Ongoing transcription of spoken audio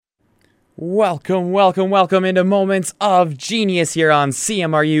Welcome into Moments of Genius here on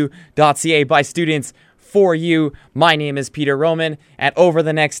CMRU.ca by students for you. My name is Peter Roman, and over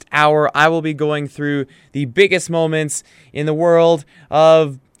the next hour, I will be going through the biggest moments in the world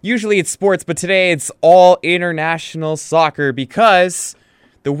of, usually it's sports, but today it's all international soccer because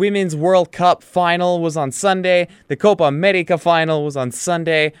the Women's World Cup final was on Sunday, the Copa America final was on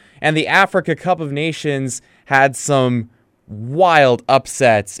Sunday, and the Africa Cup of Nations had some wild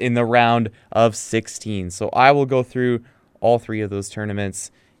upsets in the round of 16. So I will go through all three of those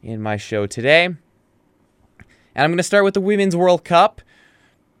tournaments in my show today. And I'm going to start with the Women's World Cup,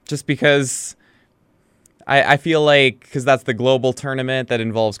 just because I feel like, because that's the global tournament that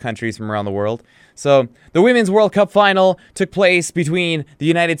involves countries from around the world. So the Women's World Cup final took place between the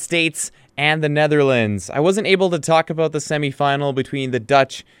United States and the Netherlands. I wasn't able to talk about the semifinal between the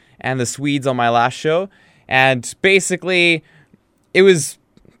Dutch and the Swedes on my last show. And basically, it was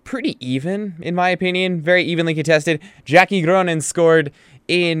pretty even, in my opinion. Very evenly contested. Jackie Groenen scored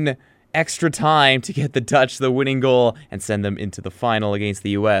in extra time to get the Dutch the winning goal and send them into the final against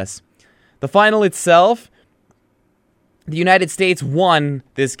the US. The final itself, the United States won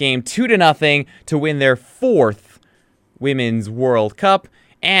this game 2-0 to win their fourth Women's World Cup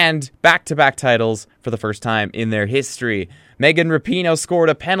and back-to-back titles for the first time in their history. Megan Rapinoe scored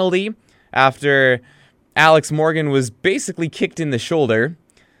a penalty after Alex Morgan was basically kicked in the shoulder.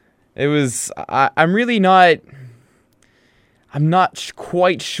 It was, I'm not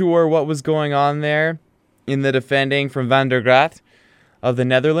quite sure what was going on there in the defending from Van der Graat of the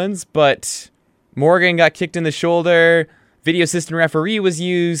Netherlands, but Morgan got kicked in the shoulder, video assistant referee was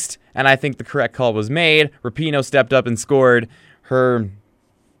used, and I think the correct call was made. Rapinoe stepped up and scored her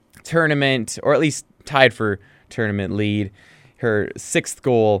tournament, or at least tied for tournament lead, her sixth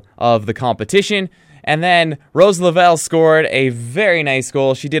goal of the competition. And then Rose Lavelle scored a very nice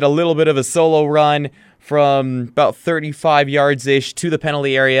goal. She did a little bit of a solo run from about 35 yards-ish to the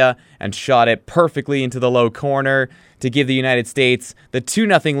penalty area and shot it perfectly into the low corner to give the United States the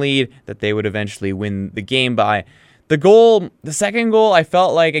 2-0 lead that they would eventually win the game by. The second goal, I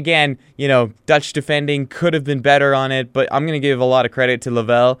felt like, again, Dutch defending could have been better on it, but I'm going to give a lot of credit to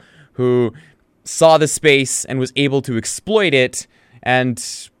Lavelle, who saw the space and was able to exploit it,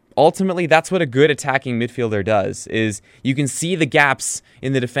 and ultimately, that's what a good attacking midfielder does, is you can see the gaps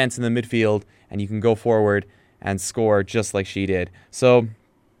in the defense in the midfield, and you can go forward and score just like she did. So,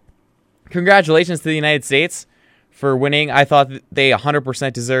 congratulations to the United States for winning. I thought they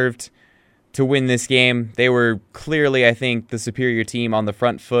 100% deserved to win this game. They were clearly, I think, the superior team on the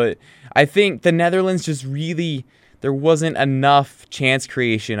front foot. I think the Netherlands just really, there wasn't enough chance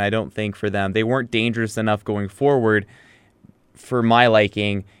creation, I don't think, for them. They weren't dangerous enough going forward for my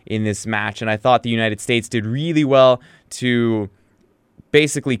liking in this match, and I thought the United States did really well to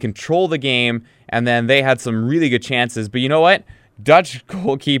basically control the game, and then they had some really good chances. But you know what? Dutch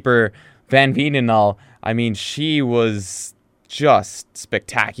goalkeeper Van Veenendaal, she was just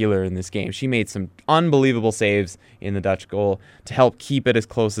spectacular in this game. She made some unbelievable saves in the Dutch goal to help keep it as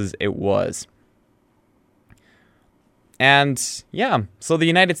close as it was. And yeah, so the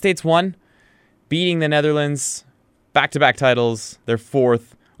United States won, beating the Netherlands. Back-to-back titles, their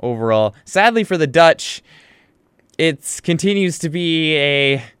fourth overall. Sadly for the Dutch, it continues to be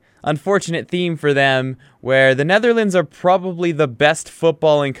a unfortunate theme for them, where the Netherlands are probably the best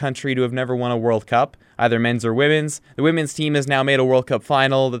footballing country to have never won a World Cup, either men's or women's. The women's team has now made a World Cup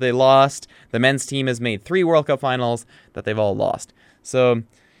final that they lost. The men's team has made 3 World Cup finals that they've all lost. So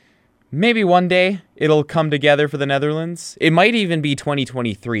maybe one day it'll come together for the Netherlands. It might even be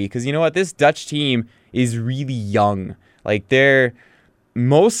 2023, because you know what? This Dutch team is really young. Like, they're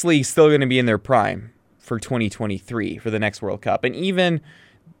mostly still going to be in their prime for 2023 for the next World Cup. And even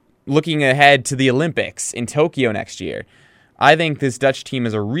looking ahead to the Olympics in Tokyo next year, I think this Dutch team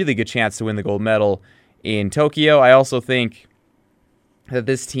has a really good chance to win the gold medal in Tokyo. I also think that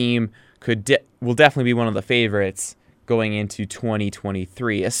this team will definitely be one of the favorites going into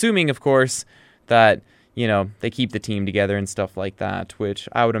 2023, assuming, of course, that, they keep the team together and stuff like that, which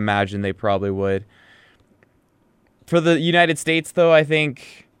I would imagine they probably would. For the United States, though, I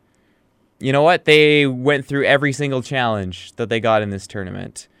think, you know what? They went through every single challenge that they got in this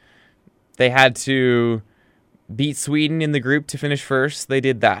tournament. They had to beat Sweden in the group to finish first. They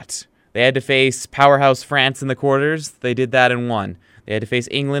did that. They had to face powerhouse France in the quarters. They did that and won. They had to face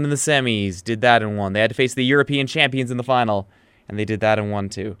England in the semis. Did that and won. They had to face the European champions in the final. And they did that and won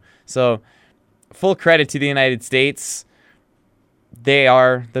too. So, full credit to the United States. They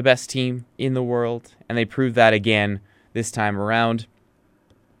are the best team in the world, and they proved that again this time around.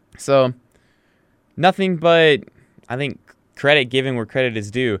 So, nothing but, I think, credit given where credit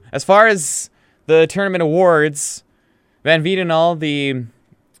is due. As far as the tournament awards, Van Wiedenal, the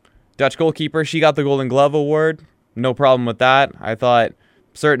Dutch goalkeeper, she got the Golden Glove award. No problem with that. I thought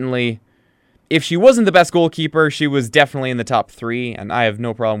certainly if she wasn't the best goalkeeper, she was definitely in the top 3, and I have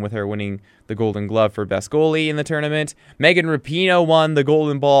no problem with her winning the Golden Glove for best goalie in the tournament. Megan Rapinoe won the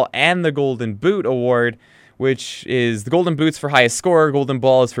Golden Ball and the Golden Boot award, which is the Golden Boot's for highest scorer, Golden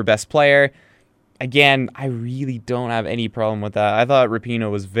Ball is for best player. Again, I really don't have any problem with that. I thought Rapinoe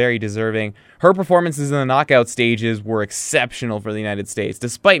was very deserving. Her performances in the knockout stages were exceptional for the United States.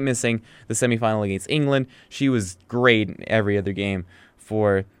 Despite missing the semifinal against England, she was great in every other game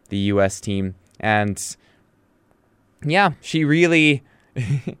for the U.S. team. And yeah, she really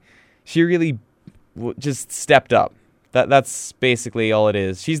just stepped up. That's basically all it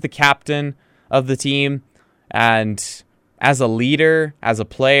is. She's the captain of the team, and as a leader, as a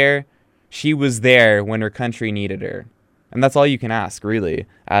player, she was there when her country needed her. And that's all you can ask, really,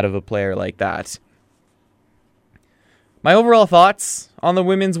 out of a player like that. My overall thoughts on the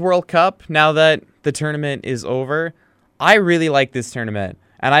Women's World Cup, now that the tournament is over, I really like this tournament.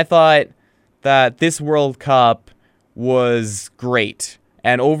 And I thought that this World Cup was great.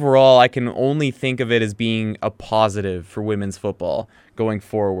 And overall, I can only think of it as being a positive for women's football going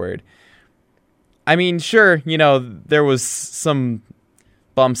forward. I mean, sure, there was some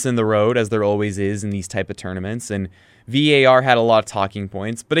bumps in the road, as there always is in these type of tournaments, and VAR had a lot of talking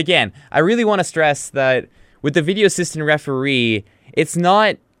points. But again, I really want to stress that with the video assistant referee, it's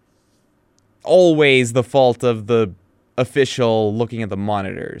not always the fault of the official looking at the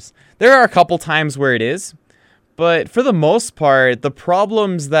monitors. There are a couple times where it is, but for the most part, the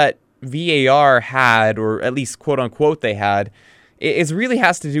problems that VAR had, or at least quote unquote they had, it really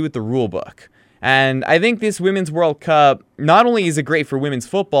has to do with the rule book. And I think this Women's World Cup, not only is it great for women's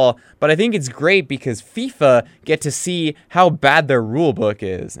football, but I think it's great because FIFA get to see how bad their rule book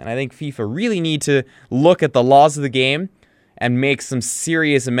is. And I think FIFA really need to look at the laws of the game and make some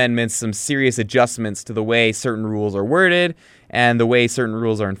serious amendments, some serious adjustments to the way certain rules are worded and the way certain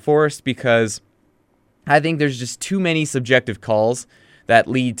rules are enforced, because I think there's just too many subjective calls that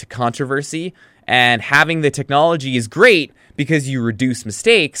lead to controversy. And having the technology is great because you reduce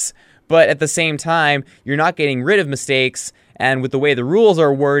mistakes, but at the same time, you're not getting rid of mistakes, and with the way the rules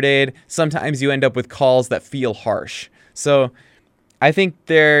are worded, sometimes you end up with calls that feel harsh. So I think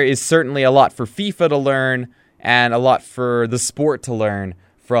there is certainly a lot for FIFA to learn and a lot for the sport to learn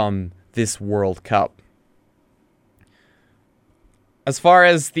from this World Cup. As far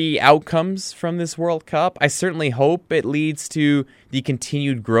as the outcomes from this World Cup, I certainly hope it leads to the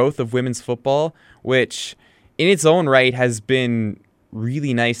continued growth of women's football, which in its own right has been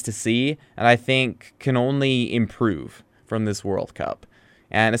really nice to see, and I think can only improve from this World Cup.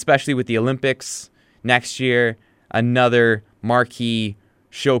 And especially with the Olympics next year, another marquee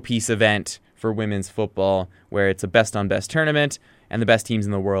showpiece event for women's football where it's a best-on-best tournament and the best teams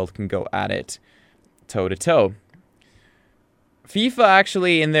in the world can go at it toe-to-toe. FIFA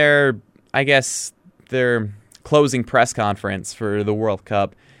actually, in their closing press conference for the World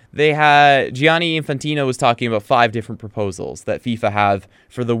Cup, they had Gianni Infantino was talking about 5 different proposals that FIFA have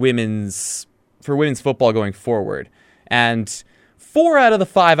for women's football going forward. And 4 out of the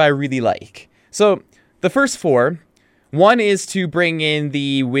 5 I really like. So the first 4, one is to bring in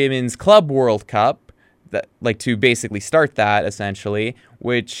the Women's Club World Cup, to basically start that essentially,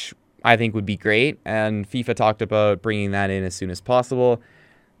 which I think would be great. And FIFA talked about bringing that in as soon as possible.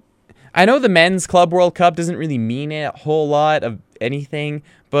 I know the Men's Club World Cup doesn't really mean a whole lot of anything,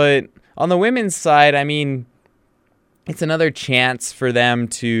 but on the women's side, I mean, it's another chance for them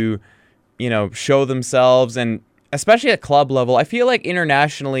to, show themselves, and especially at club level, I feel like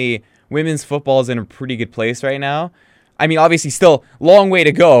internationally, women's football is in a pretty good place right now. I mean, obviously still long way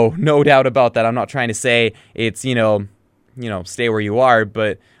to go, no doubt about that. I'm not trying to say it's, stay where you are,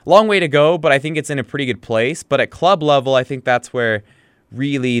 but long way to go, but I think it's in a pretty good place. But at club level, I think that's where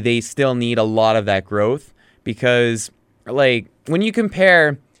really they still need a lot of that growth, because when you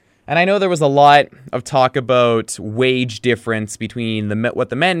compare, and I know there was a lot of talk about wage difference between what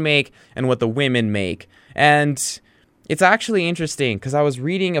the men make and what the women make, and it's actually interesting because I was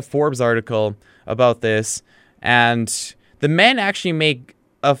reading a Forbes article about this, and the men actually make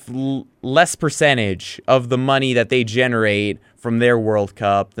a less percentage of the money that they generate from their World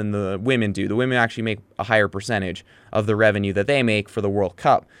Cup than the women do. The women actually make a higher percentage of the revenue that they make for the World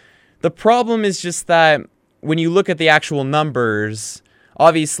Cup. The problem is just that when you look at the actual numbers,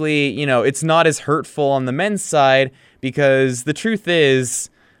 obviously, it's not as hurtful on the men's side, because the truth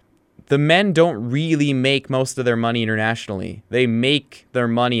is the men don't really make most of their money internationally. They make their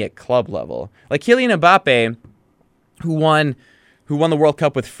money at club level. Like Kylian Mbappe, who won the World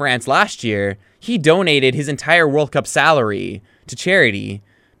Cup with France last year, he donated his entire World Cup salary to charity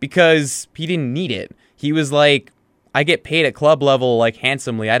because he didn't need it. He was like, I get paid at club level like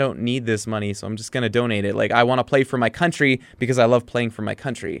handsomely. I don't need this money, so I'm just going to donate it. Like, I want to play for my country because I love playing for my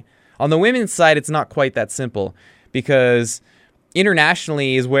country. On the women's side, it's not quite that simple because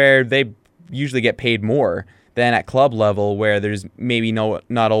internationally is where they usually get paid more than at club level, where there's maybe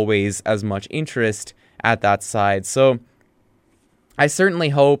not always as much interest at that side. So I certainly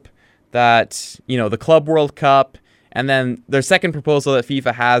hope that, the Club World Cup, and then their second proposal that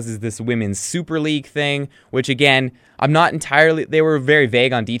FIFA has is this Women's Super League thing, which again, they were very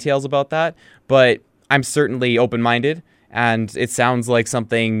vague on details about that, but I'm certainly open-minded, and it sounds like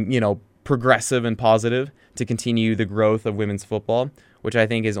something, progressive and positive to continue the growth of women's football, which I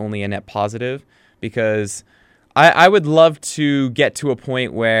think is only a net positive, because I would love to get to a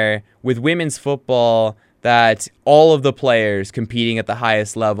point where with women's football that all of the players competing at the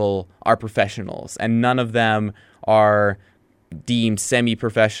highest level are professionals and none of them are deemed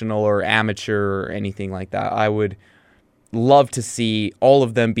semi-professional or amateur or anything like that. I would love to see all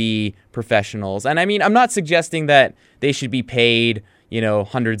of them be professionals. And I mean, I'm not suggesting that they should be paid,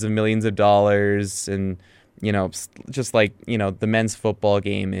 hundreds of millions of dollars and, just like, the men's football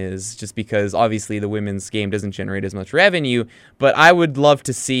game is, just because obviously the women's game doesn't generate as much revenue. But I would love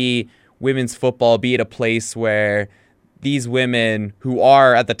to see women's football be at a place where these women who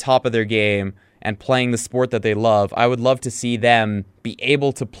are at the top of their game and playing the sport that they love, I would love to see them be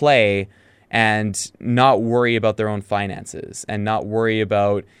able to play and not worry about their own finances and not worry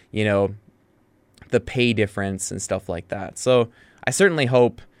about, the pay difference and stuff like that. So I certainly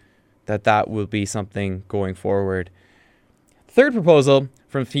hope that will be something going forward. Third proposal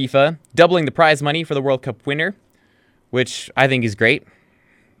from FIFA, doubling the prize money for the World Cup winner, which I think is great.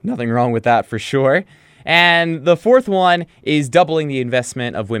 Nothing wrong with that for sure. And the fourth one is doubling the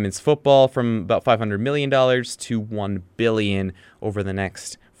investment of women's football from about $500 million to $1 billion over the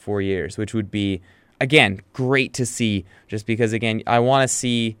next 4 years, which would be, again, great to see, just because, again, I like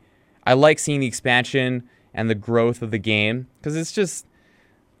seeing the expansion and the growth of the game, because it's just,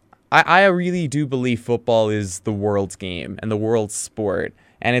 I really do believe football is the world's game and the world's sport,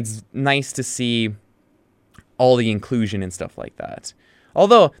 and it's nice to see all the inclusion and stuff like that.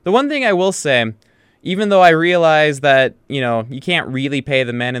 Although, the one thing I will say, even though I realize that, you can't really pay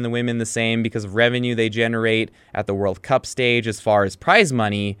the men and the women the same because of revenue they generate at the World Cup stage as far as prize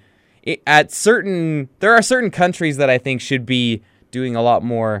money, there are certain countries that I think should be doing a lot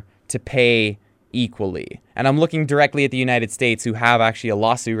more to pay equally. And I'm looking directly at the United States, who have actually a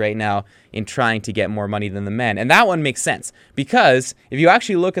lawsuit right now in trying to get more money than the men. And that one makes sense, because if you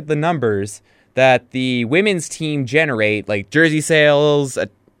actually look at the numbers that the women's team generate, like jersey sales,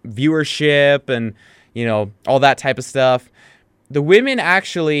 viewership, and all that type of stuff, the women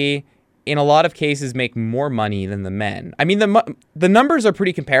actually in a lot of cases make more money than the men. I mean, the numbers are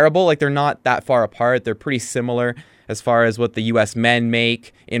pretty comparable. Like, they're not that far apart. They're pretty similar as far as what the U.S. men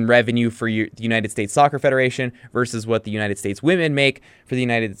make in revenue for the United States Soccer Federation versus what the United States women make for the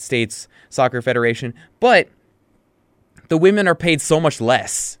United States Soccer Federation. But the women are paid so much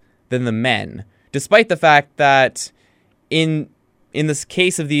less than the men, despite the fact that in this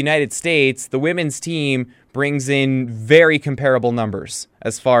case of the United States, the women's team brings in very comparable numbers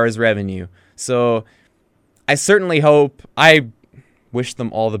as far as revenue. So I wish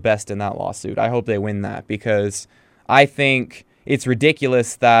them all the best in that lawsuit. I hope they win that, because I think it's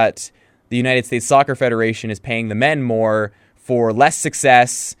ridiculous that the United States Soccer Federation is paying the men more for less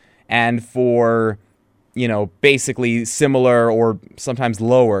success and for, basically similar or sometimes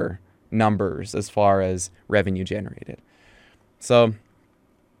lower numbers as far as revenue generated. So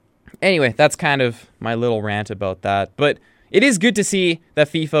anyway, that's kind of my little rant about that. But it is good to see that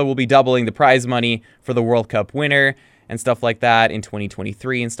FIFA will be doubling the prize money for the World Cup winner and stuff like that in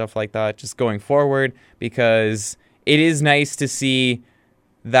 2023 and stuff like that, just going forward, because it is nice to see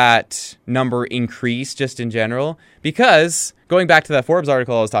that number increase just in general. Because, going back to that Forbes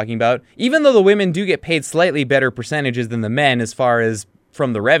article I was talking about, even though the women do get paid slightly better percentages than the men as far as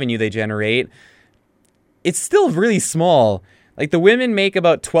from the revenue they generate, it's still really small. Like, the women make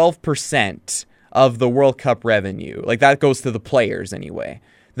about 12% of the World Cup revenue. Like, that goes to the players anyway.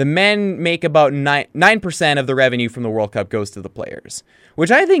 The men make about 9% of the revenue from the World Cup goes to the players,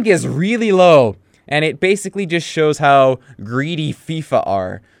 which I think is really low. And it basically just shows how greedy FIFA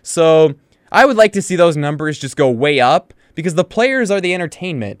are. So I would like to see those numbers just go way up, because the players are the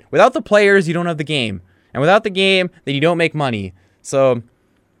entertainment. Without the players, you don't have the game. And without the game, then you don't make money. So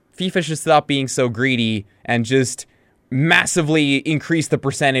FIFA should stop being so greedy and just massively increase the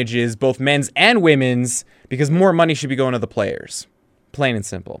percentages, both men's and women's, because more money should be going to the players. Plain and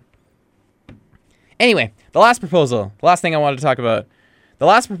simple. Anyway, the last thing I wanted to talk about. The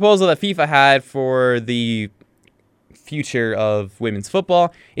last proposal that FIFA had for the future of women's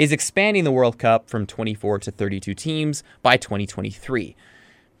football is expanding the World Cup from 24 to 32 teams by 2023.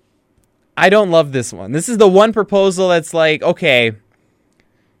 I don't love this one. This is the one proposal that's like, okay,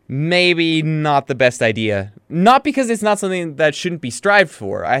 maybe not the best idea. Not because it's not something that shouldn't be strived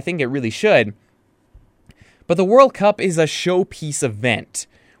for. I think it really should. But the World Cup is a showpiece event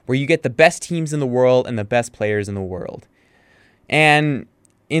where you get the best teams in the world and the best players in the world. And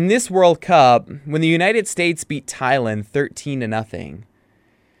in this World Cup, when the United States beat Thailand 13-0,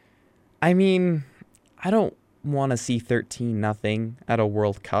 I mean, I don't want to see 13-0 at a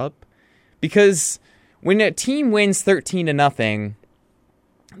World Cup. Because when a team wins 13-0,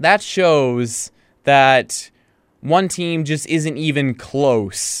 that shows that one team just isn't even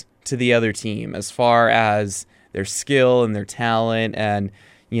close to the other team as far as their skill and their talent, and,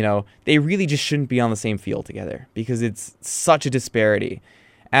 you know, they really just shouldn't be on the same field together because it's such a disparity.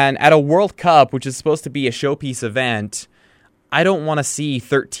 And at a World Cup, which is supposed to be a showpiece event, I don't want to see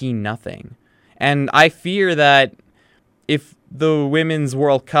 13-0. And I fear that if the Women's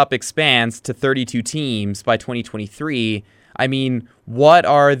World Cup expands to 32 teams by 2023, I mean, what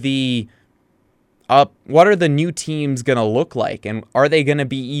are the new teams going to look like? And are they going to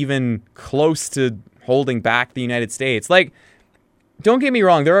be even close to holding back the United States? Like, don't get me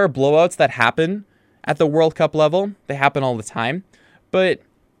wrong, there are blowouts that happen at the World Cup level. They happen all the time. But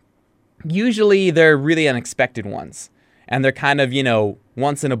usually they're really unexpected ones. And they're kind of, you know,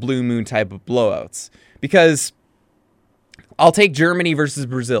 once in a blue moon type of blowouts. Because I'll take Germany versus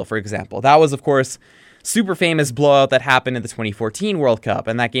Brazil, for example. That was, of course, super famous blowout that happened in the 2014 World Cup,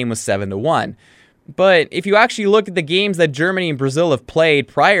 and that game was 7-1. But if you actually look at the games that Germany and Brazil have played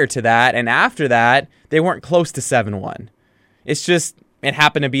prior to that and after that, they weren't close to 7-1. It's just, it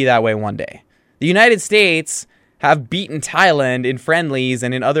happened to be that way one day. The United States have beaten Thailand in friendlies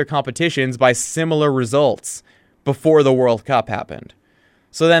and in other competitions by similar results before the World Cup happened.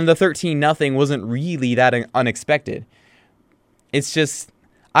 So then the 13-0 wasn't really that unexpected. It's just,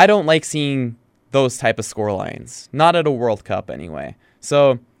 I don't like seeing those type of scorelines. Not at a World Cup anyway.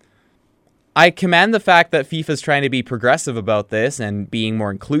 So I commend the fact that FIFA is trying to be progressive about this and being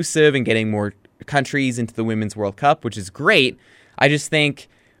more inclusive and getting more countries into the Women's World Cup, which is great. I just think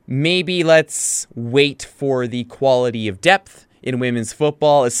maybe let's wait for the quality of depth in women's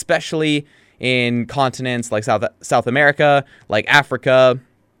football, especially in continents like South America, like Africa,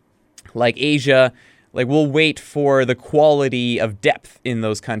 like Asia. Like, we'll wait for the quality of depth in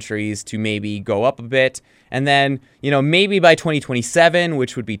those countries to maybe go up a bit. And then, you know, maybe by 2027,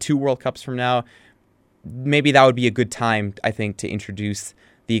 which would be 2 World Cups from now, maybe that would be a good time, I think, to introduce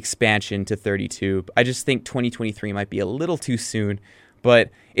the expansion to 32. I just think 2023 might be a little too soon. But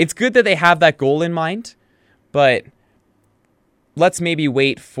it's good that they have that goal in mind. But let's maybe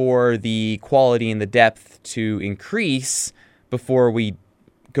wait for the quality and the depth to increase before we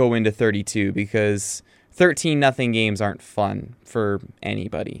go into 32, because 13-0 games aren't fun for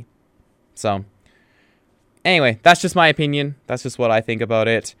anybody. So anyway, that's just my opinion. That's just what I think about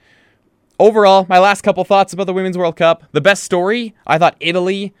it. Overall, my last couple thoughts about the Women's World Cup. The best story, I thought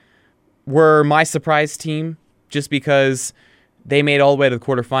Italy were my surprise team, just because they made all the way to the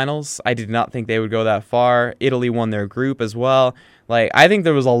quarterfinals. I did not think they would go that far. Italy won their group as well. Like, I think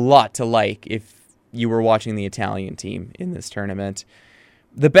there was a lot to like if you were watching the Italian team in this tournament.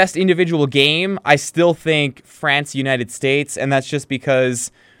 The best individual game, I still think France, United States, and that's just because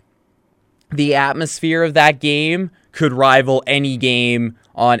the atmosphere of that game could rival any game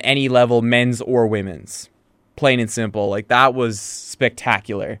on any level, men's or women's. Plain and simple. Like, that was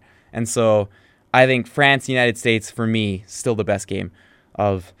spectacular. And so I think France, United States, for me, still the best game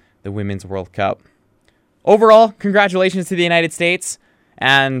of the Women's World Cup. Overall, congratulations to the United States.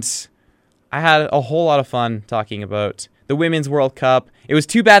 And I had a whole lot of fun talking about the Women's World Cup. It was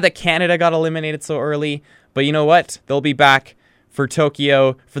too bad that Canada got eliminated so early, but you know what? They'll be back for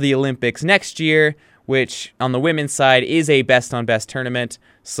Tokyo for the Olympics next year, which on the women's side is a best-on-best tournament,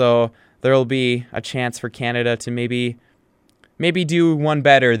 so there'll be a chance for Canada to maybe do one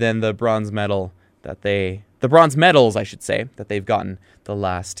better than the bronze medals, I should say, that they've gotten the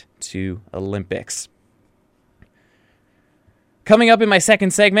last 2 Olympics. Coming up in my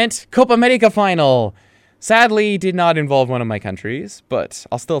second segment, Copa America final. Sadly, did not involve one of my countries, but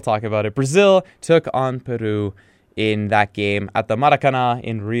I'll still talk about it. Brazil took on Peru in that game at the Maracanã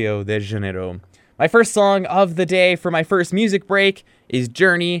in Rio de Janeiro. My first song of the day for my first music break is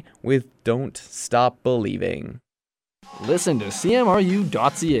Journey with Don't Stop Believing. Listen to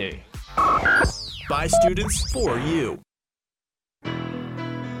CMRU.ca. By students for you.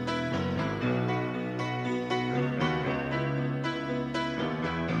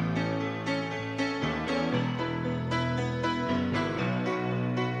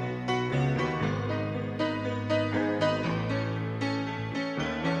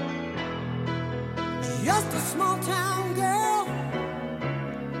 Just a small town girl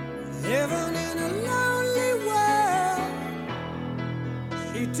living in a lonely world.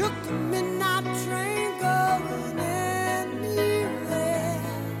 She took the midnight train going anywhere.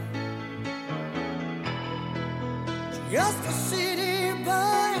 Just a city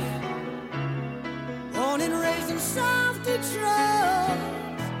boy, born and raised in South Detroit.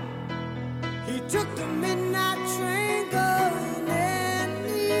 He took the midnight train going anywhere.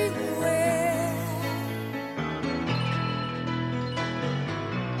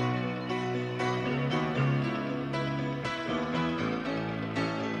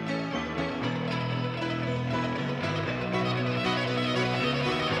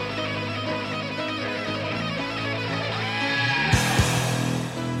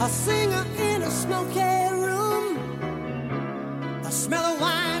 A singer in a smoky room, a smell of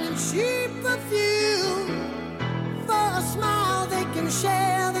wine and cheap perfume. For a smile they can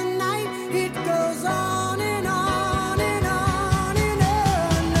share the night. It goes on and on and on and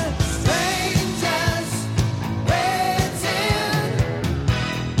on. Strangers waiting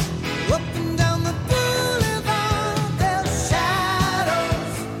up and down the boulevard. Their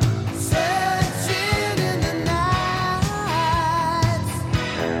shadows searching in the night.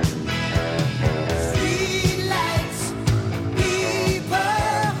 Streetlights, people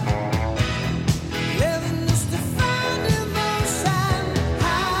living just to find emotion,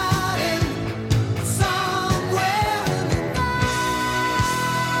 hiding somewhere in the night.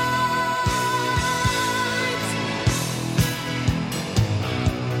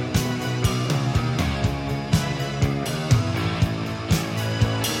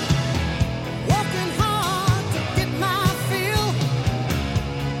 Working hard to get my fill.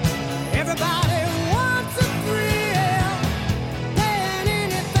 Everybody wants a thrill, paying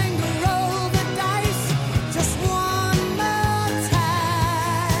anything to roll the dice just one more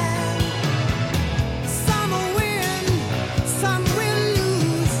time. Some will win, some will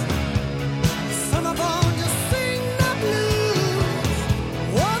lose. Some are born to sing the blues.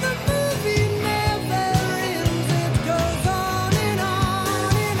 Oh, the movie never ends. It goes on and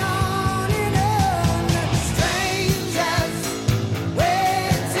on and on and on. Strangers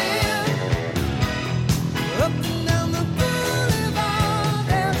waiting up and down the boulevard.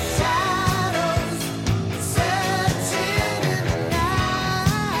 Their shadows searching in the night.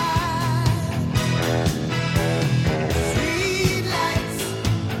 Streetlights,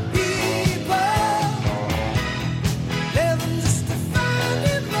 people living just to find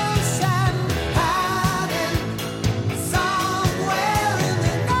emotion, hiding somewhere in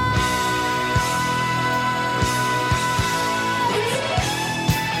the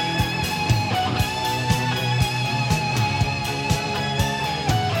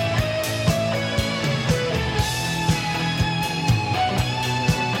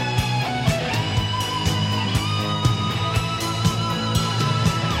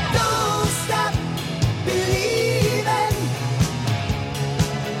Don't stop believing.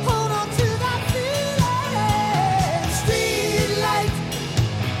 Hold on to that feeling. Streetlight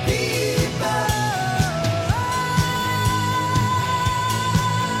people.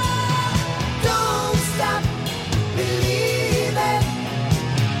 Don't stop believing.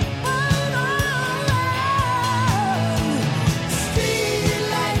 Hold on.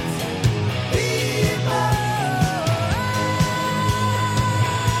 Streetlight people.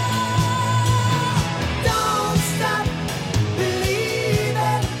 Don't stop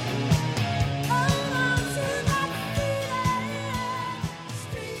believing. Hold on to that feeling.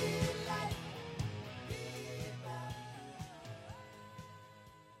 Streetlight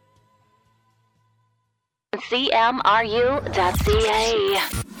CMRU.ca.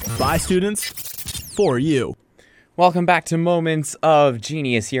 By students for you. Welcome back to Moments of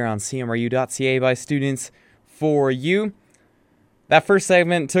Genius here on CMRU.ca by students for you. That first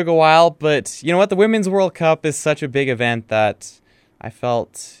segment took a while, but you know what? The Women's World Cup is such a big event that I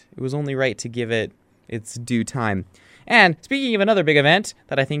felt it was only right to give it its due time. And speaking of another big event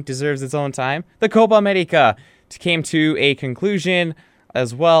that I think deserves its own time, the Copa America came to a conclusion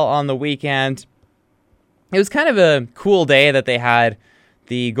as well on the weekend. It was kind of a cool day that they had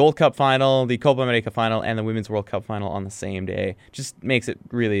the Gold Cup final, the Copa America final, and the Women's World Cup final on the same day. Just makes it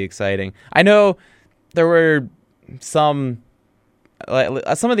really exciting. I know there were some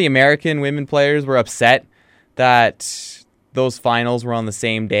of the American women players were upset that those finals were on the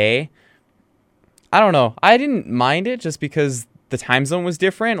same day. I don't know. I didn't mind it just because the time zone was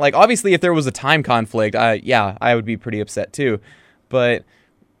different. Like, obviously, if there was a time conflict, I would be pretty upset too. But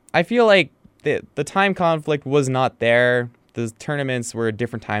I feel like the time conflict was not there. The tournaments were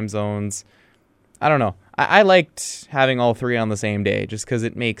different time zones. I don't know. I liked having all three on the same day just because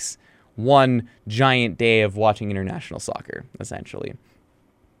it makes one giant day of watching international soccer, essentially.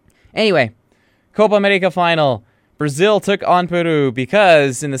 Anyway, Copa America final. Brazil took on Peru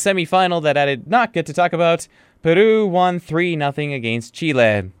because in the semifinal that I did not get to talk about, Peru won 3-0 against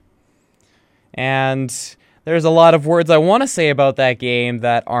Chile. And there's a lot of words I want to say about that game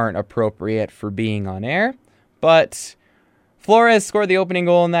that aren't appropriate for being on air. But Flores scored the opening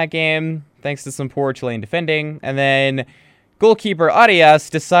goal in that game, thanks to some poor Chilean defending. And then goalkeeper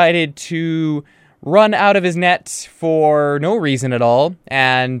Arias decided to run out of his net for no reason at all.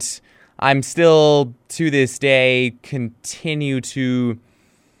 And I'm still, to this day,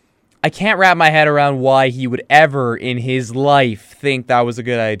 I can't wrap my head around why he would ever in his life think that was a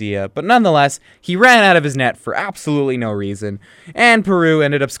good idea. But nonetheless, he ran out of his net for absolutely no reason. And Peru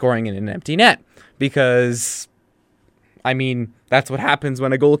ended up scoring in an empty net. Because, I mean, that's what happens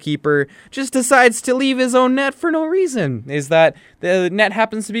when a goalkeeper just decides to leave his own net for no reason. Is that the net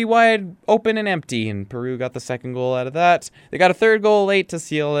happens to be wide open and empty. And Peru got the second goal out of that. They got a third goal late to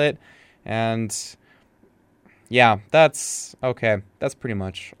seal it. And yeah, that's okay. That's pretty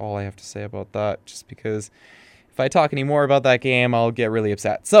much all I have to say about that, just because if I talk any more about that game, I'll get really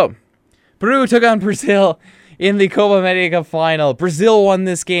upset. So, Peru took on Brazil in the Copa America final. Brazil won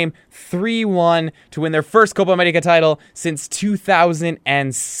this game 3-1 to win their first Copa America title since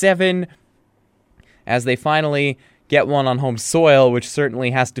 2007, as they finally get one on home soil, which certainly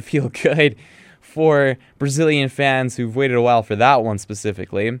has to feel good for Brazilian fans who've waited a while for that one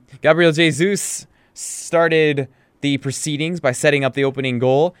specifically. Gabriel Jesus started the proceedings by setting up the opening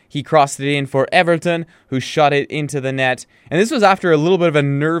goal. He crossed it in for Everton, who shot it into the net. And this was after a little bit of a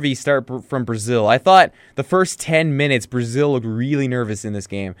nervy start from Brazil. I thought the first 10 minutes, Brazil looked really nervous in this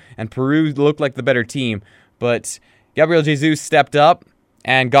game, and Peru looked like the better team. But Gabriel Jesus stepped up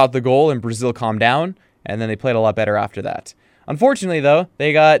and got the goal, and Brazil calmed down, and then they played a lot better after that. Unfortunately, though,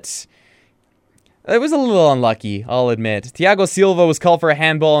 it was a little unlucky, I'll admit. Thiago Silva was called for a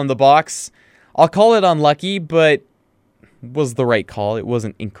handball in the box. I'll call it unlucky, but was the right call. It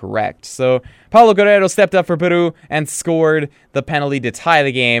wasn't incorrect. So Paulo Guerrero stepped up for Peru and scored the penalty to tie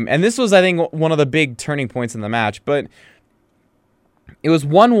the game. And this was, I think, one of the big turning points in the match. But it was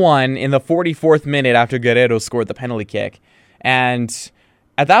 1-1 in the 44th minute after Guerrero scored the penalty kick. And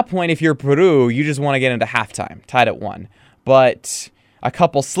at that point, if you're Peru, you just want to get into halftime, tied at 1. But a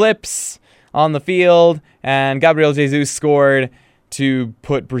couple slips on the field, and Gabriel Jesus scored to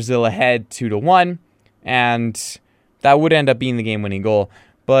put Brazil ahead 2-1, and that would end up being the game-winning goal.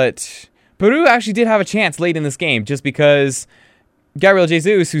 But Peru actually did have a chance late in this game, just because Gabriel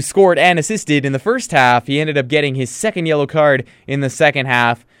Jesus, who scored and assisted in the first half, he ended up getting his second yellow card in the second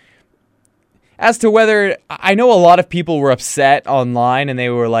half. As to whether, I know a lot of people were upset online, and they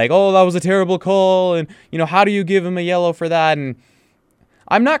were like, oh, that was a terrible call, and, how do you give him a yellow for that? And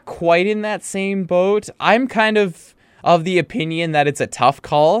I'm not quite in that same boat. I'm kind of the opinion that it's a tough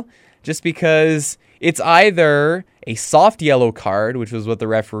call, just because it's either a soft yellow card, which was what the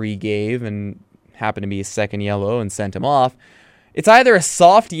referee gave and happened to be a second yellow and sent him off. It's either a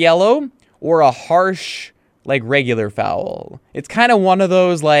soft yellow or a harsh, regular foul. It's kind of one of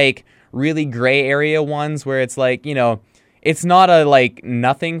those, really gray area ones where it's it's not a,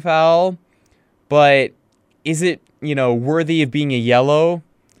 nothing foul, but is it, worthy of being a yellow?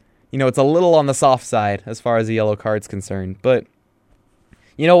 It's a little on the soft side as far as the yellow card's concerned. But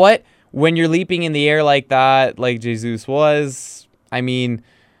you know what? When you're leaping in the air like that, like Jesus was, you're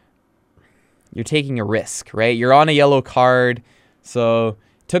taking a risk, right? You're on a yellow card, so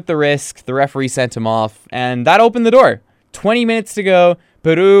took the risk. The referee sent him off, and that opened the door. 20 minutes to go.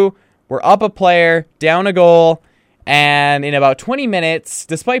 Peru were up a player, down a goal, and in about 20 minutes,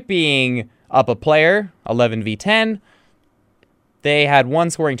 despite being up a player, 11v10, they had one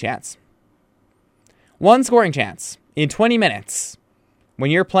scoring chance. One scoring chance in 20 minutes when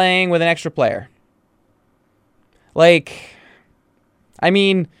you're playing with an extra player. If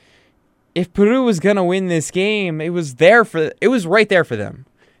Peru was going to win this game, it was right there for them.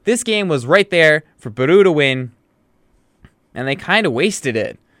 This game was right there for Peru to win, and they kind of wasted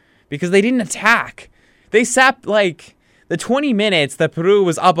it because they didn't attack. They sat the 20 minutes that Peru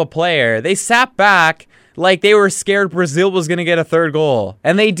was up a player, they sat back like they were scared Brazil was going to get a third goal.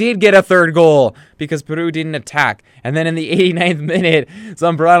 And they did get a third goal because Peru didn't attack. And then in the 89th minute,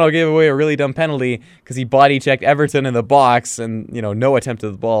 Zambrano gave away a really dumb penalty because he body checked Everton in the box and, no attempt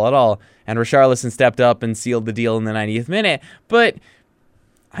at the ball at all. And Richarlison stepped up and sealed the deal in the 90th minute. But,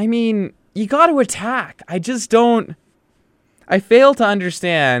 I mean, you got to attack. I fail to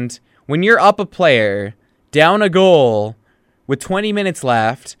understand when you're up a player, down a goal, with 20 minutes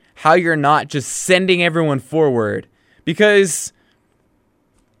left, how you're not just sending everyone forward. Because,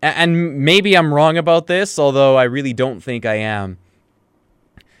 and maybe I'm wrong about this, although I really don't think I am,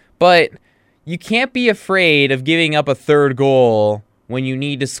 but you can't be afraid of giving up a third goal when you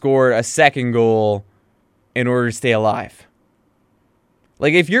need to score a second goal in order to stay alive.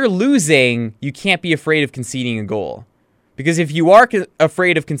 Like, if you're losing, you can't be afraid of conceding a goal. Because if you are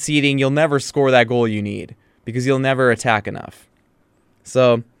afraid of conceding, you'll never score that goal you need. Because you'll never attack enough.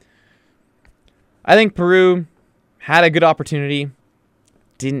 So, I think Peru had a good opportunity.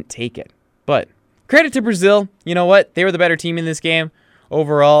 Didn't take it. But, credit to Brazil. You know what? They were the better team in this game.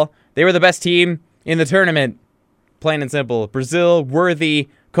 Overall, they were the best team in the tournament. Plain and simple. Brazil, worthy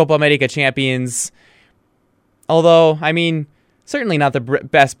Copa America champions. Although, I mean, certainly not the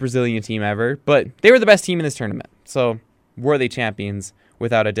best Brazilian team ever. But they were the best team in this tournament. So, worthy champions,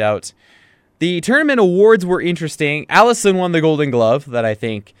 without a doubt. The tournament awards were interesting. Alisson won the Golden Glove that I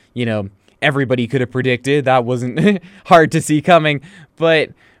think, everybody could have predicted. That wasn't hard to see coming.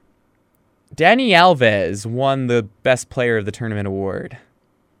 But Dani Alves won the Best Player of the Tournament award.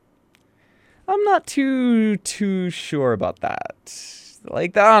 I'm not too sure about that.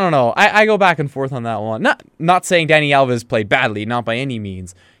 Like, I don't know. I go back and forth on that one. Not saying Dani Alves played badly, not by any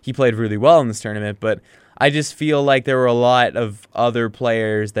means. He played really well in this tournament, but I just feel like there were a lot of other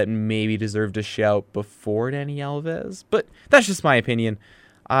players that maybe deserved a shout before Dani Alves. But that's just my opinion.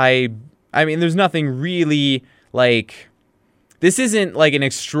 I mean, there's nothing really, like, this isn't, like, an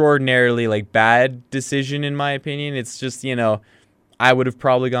extraordinarily, like, bad decision, in my opinion. It's just, I would have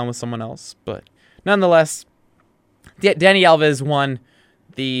probably gone with someone else. But nonetheless, Dani Alves won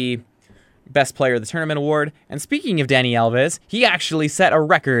the Best Player of the Tournament award. And speaking of Dani Alves, he actually set a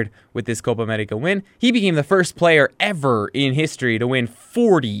record with this Copa America win. He became the first player ever in history to win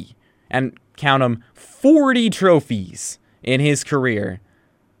 40, and count them, 40 trophies in his career.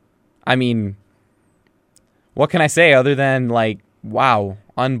 I mean, what can I say other than, like, wow,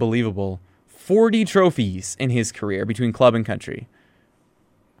 unbelievable. 40 trophies in his career between club and country.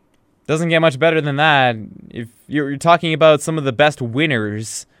 Doesn't get much better than that. If you're talking about some of the best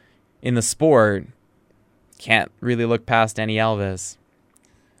winners in the sport, can't really look past Dani Alves.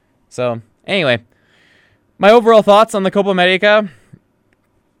 So, anyway, my overall thoughts on the Copa America.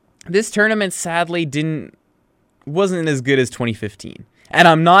 This tournament sadly wasn't as good as 2015. And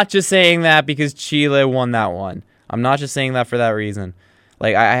I'm not just saying that because Chile won that one. I'm not just saying that for that reason.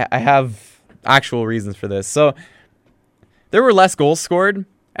 Like, I have actual reasons for this. So, there were less goals scored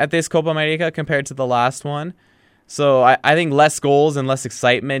at this Copa America compared to the last one. So I think less goals and less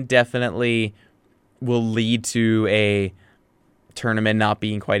excitement definitely will lead to a tournament not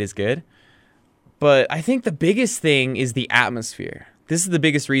being quite as good. But I think the biggest thing is the atmosphere. This is the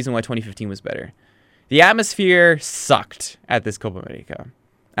biggest reason why 2015 was better. The atmosphere sucked at this Copa America.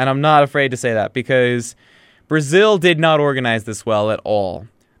 And I'm not afraid to say that because Brazil did not organize this well at all.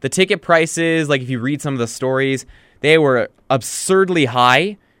 The ticket prices, like if you read some of the stories, they were absurdly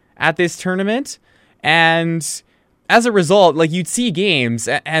high at this tournament. And as a result, like you'd see games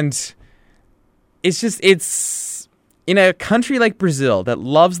and it's in a country like Brazil that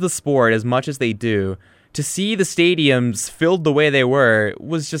loves the sport as much as they do, to see the stadiums filled the way they were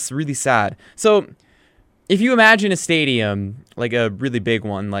was just really sad. So if you imagine a stadium, like a really big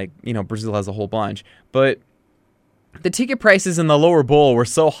one, like, Brazil has a whole bunch, but the ticket prices in the lower bowl were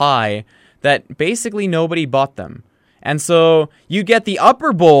so high that basically nobody bought them. And so you get the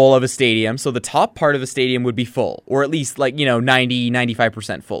upper bowl of a stadium, so the top part of a stadium would be full, or at least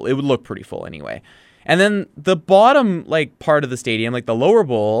 90-95% full. It would look pretty full anyway. And then the bottom part of the stadium, like the lower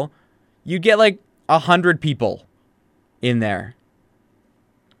bowl, you get 100 people in there.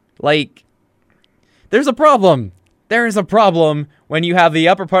 There's a problem. There is a problem when you have the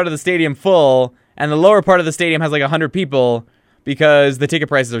upper part of the stadium full and the lower part of the stadium has 100 people because the ticket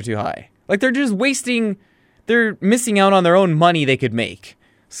prices are too high. They're just they're missing out on their own money they could make.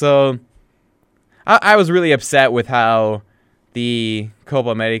 So I was really upset with how the Copa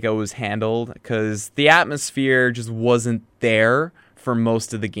America was handled because the atmosphere just wasn't there for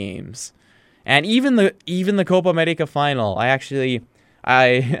most of the games. And even the Copa America final, I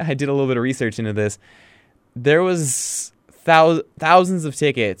did a little bit of research into this. There was thousands of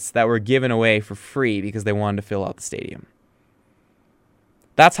tickets that were given away for free because they wanted to fill out the stadium.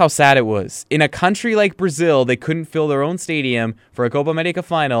 That's how sad it was. In a country like Brazil, they couldn't fill their own stadium for a Copa America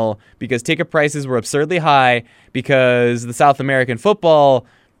final because ticket prices were absurdly high because the South American Football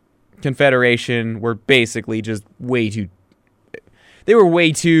Confederation were basically just way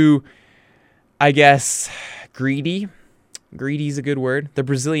too, I guess, greedy. Greedy is a good word. The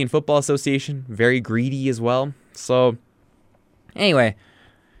Brazilian Football Association, very greedy as well. So, anyway,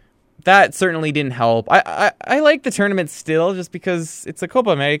 that certainly didn't help. I like the tournament still just because it's a Copa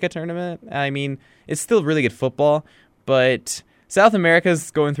America tournament. I mean, it's still really good football, but South America's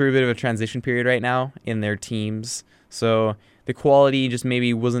going through a bit of a transition period right now in their teams. So the quality just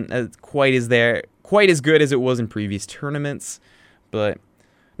maybe wasn't quite as good as it was in previous tournaments. But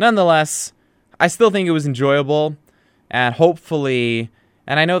nonetheless, I still think it was enjoyable. And hopefully,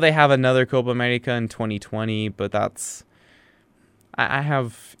 and I know they have another Copa America in 2020, but I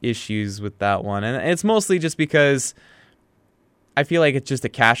have issues with that one. And it's mostly just because I feel like it's just a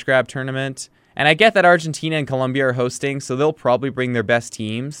cash grab tournament. And I get that Argentina and Colombia are hosting, so they'll probably bring their best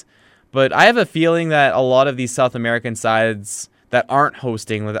teams. But I have a feeling that a lot of these South American sides that aren't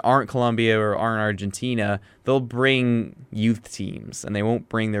hosting, that aren't Colombia or aren't Argentina, they'll bring youth teams, and they won't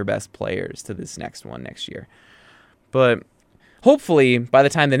bring their best players to this next one next year. But hopefully, by the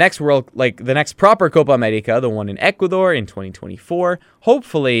time the next proper Copa America, the one in Ecuador in 2024,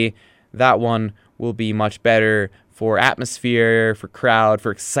 hopefully that one will be much better for atmosphere, for crowd,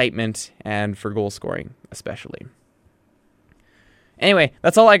 for excitement, and for goal scoring, especially. Anyway,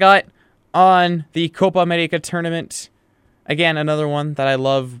 that's all I got on the Copa America tournament. Again, another one that I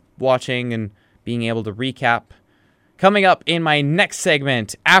love watching and being able to recap. Coming up in my next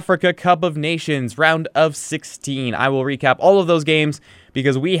segment, Africa Cup of Nations, round of 16. I will recap all of those games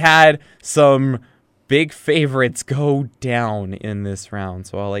because we had some big favorites go down in this round.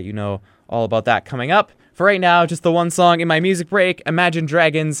 So I'll let you know all about that coming up. For right now, just the one song in my music break, Imagine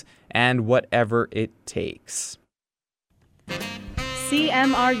Dragons and Whatever It Takes.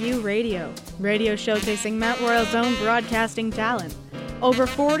 CMRU Radio showcasing Mount Royal's own broadcasting talent. Over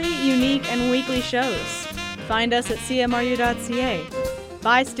 40 unique and weekly shows. Find us at cmru.ca.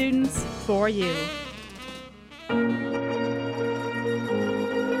 By students, for you.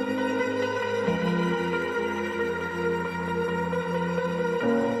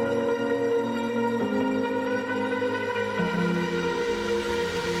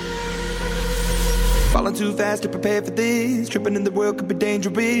 Falling too fast to prepare for this. Tripping in the world could be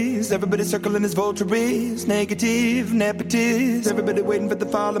dangerous. Everybody circling as vultures. Negative, nepotist. Everybody waiting for the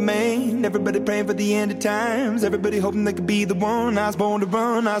fall of man. Everybody praying for the end of times. Everybody hoping they could be the one. I was born to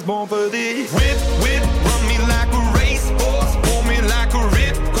run, I was born for this. Whip, whip, run me like a racehorse. Pull me like a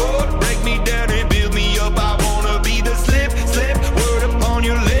ripcord. Break me down and build me up. I wanna be the slip, slip. Word upon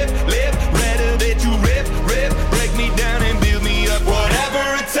your lip, lip. Rather that you rip, rip. Break me down and build me up.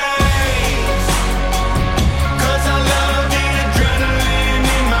 Whatever it takes.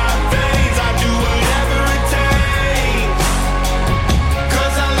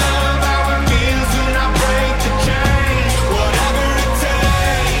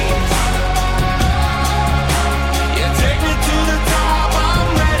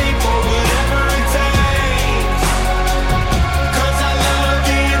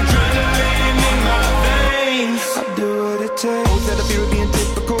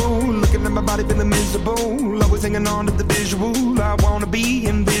 Feeling miserable, always hanging on to the visual. I wanna be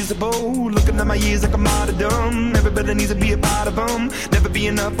invisible. Looking at my years like I'm martyrdom. Everybody needs to be a part of them. Never be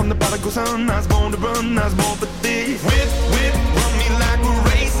enough from the prodigal son. I was born to run, I was born for this. Whip, whip, run me like a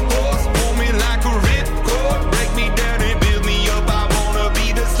racehorse. Pull me like a ripcord. Break me down and build me up. I wanna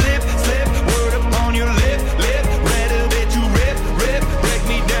be the slip, slip. Word upon your lip, lip. Rather that you rip, rip. Break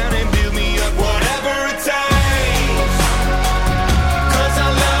me down and build me up. Whatever it takes.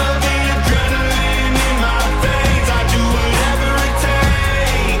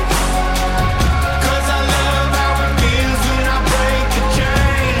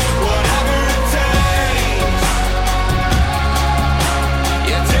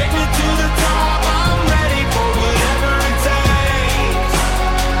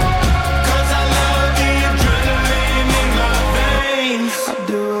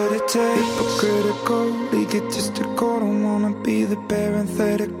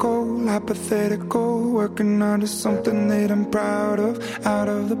 Hypothetical, working hard is something that I'm proud of. Out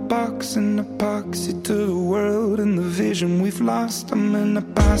of the box and epoxy to the world and the vision we've lost. I'm in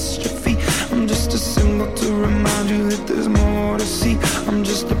apostrophe. I'm just a symbol to remind you that there's more to see. I'm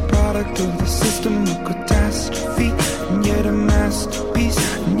just a product of the system of catastrophe, and yet a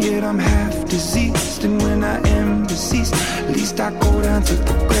masterpiece, and yet I'm half diseased. And when I am deceased,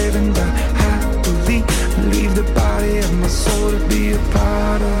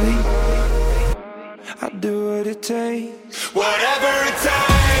 finally. I'll do what it takes. Whatever it takes.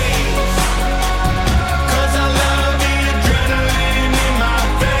 'Cause I love the adrenaline in my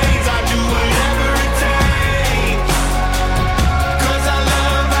veins. I do whatever it takes. 'Cause I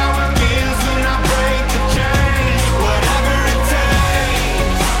love how it feels when I break the chains. Whatever it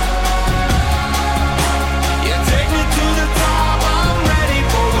takes. You take me to the top. I'm ready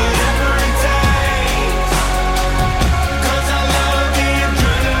for whatever it takes. 'Cause I love the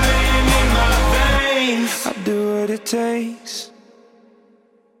adrenaline in my veins. I'll do what it takes.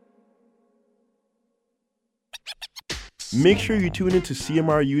 Make sure you tune into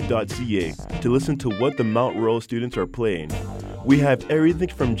CMRU.ca to listen to what the Mount Royal students are playing. We have everything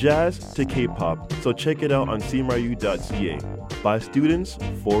from jazz to K-pop, so check it out on CMRU.ca. By students,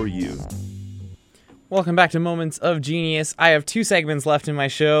 for you. Welcome back to Moments of Genius. I have 2 segments left in my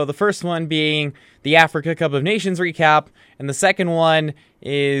show. The first one being the Africa Cup of Nations recap, and the second one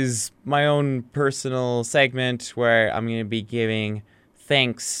is my own personal segment where I'm going to be giving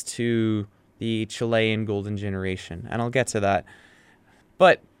thanks to the Chilean Golden Generation, and I'll get to that.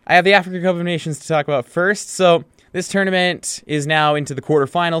 But I have the Africa Cup of Nations to talk about first. So this tournament is now into the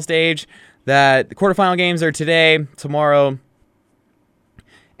quarterfinal stage. The quarterfinal games are today, tomorrow,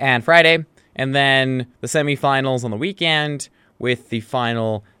 and Friday, and then the semifinals on the weekend, with the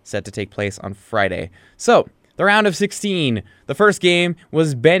final set to take place on Friday. So, the round of 16. The first game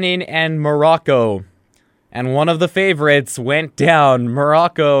was Benin and Morocco, and one of the favorites went down.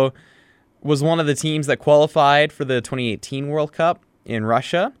 Morocco was one of the teams that qualified for the 2018 World Cup in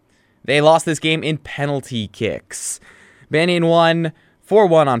Russia. They lost this game in penalty kicks. Benin won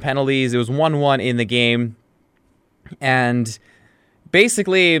 4-1 on penalties. It was 1-1 in the game. And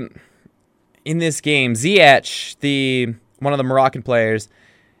basically, in this game, Ziyech, one of the Moroccan players,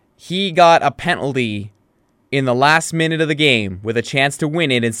 he got a penalty in the last minute of the game with a chance to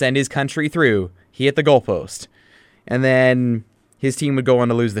win it and send his country through. He hit the goalpost. And then his team would go on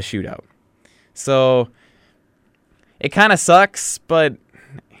to lose the shootout. So, it kind of sucks, but,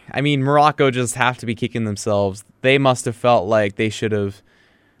 I mean, Morocco just have to be kicking themselves. They must have felt like they should have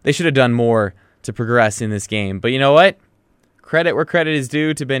done more to progress in this game. But you know what? Credit where credit is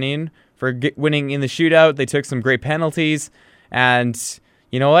due to Benin for winning in the shootout. They took some great penalties, and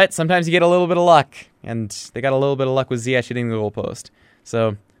you know what? Sometimes you get a little bit of luck, and they got a little bit of luck with Ziyech hitting the goalpost.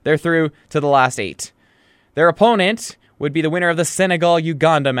 So, they're through to the last 8. Their opponent would be the winner of the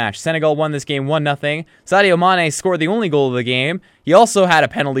Senegal-Uganda match. Senegal won this game 1-0. Sadio Mane scored the only goal of the game. He also had a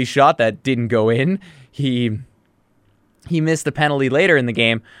penalty shot that didn't go in. He missed the penalty later in the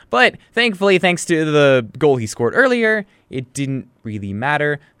game, but thankfully, thanks to the goal he scored earlier, it didn't really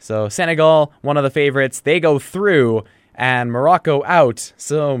matter. So Senegal, one of the favorites, they go through, and Morocco out.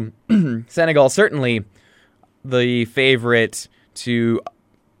 So Senegal certainly the favorite to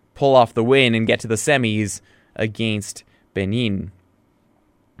pull off the win and get to the semis against Benin.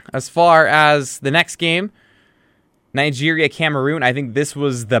 As far as the next game, Nigeria-Cameroon, I think this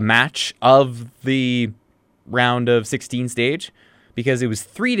was the match of the round of 16 stage because it was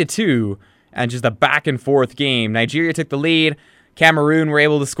 3-2 and just a back and forth game. Nigeria took the lead. Cameroon were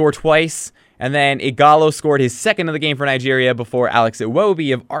able to score twice, and then Igalo scored his second of the game for Nigeria before Alex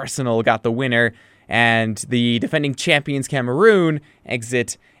Iwobi of Arsenal got the winner, and the defending champions Cameroon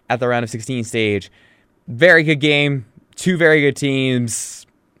exit at the round of 16 stage. Very good game. 2 very good teams.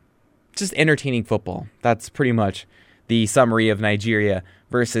 Just entertaining football. That's pretty much the summary of Nigeria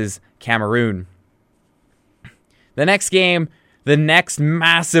versus Cameroon. The next game, the next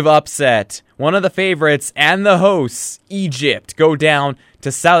massive upset. One of the favorites and the hosts, Egypt, go down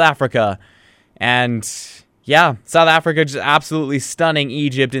to South Africa. And yeah, South Africa just absolutely stunning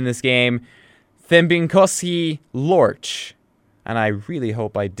Egypt in this game. Thembinkosi Lorch. And I really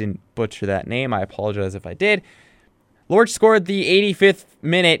hope I didn't butcher that name. I apologize if I did. Lorch scored the 85th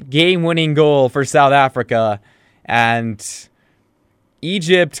minute game-winning goal for South Africa. And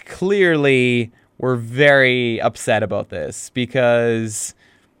Egypt clearly were very upset about this because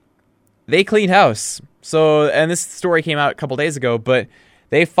they cleaned house. So, and this story came out a couple days ago, but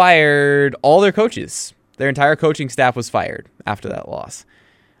they fired all their coaches. Their entire coaching staff was fired after that loss.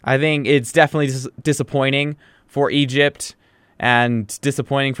 I think it's definitely disappointing for Egypt and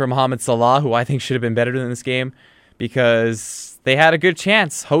disappointing for Mohamed Salah, who I think should have been better than this game, because they had a good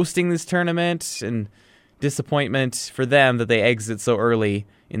chance hosting this tournament, and disappointment for them that they exit so early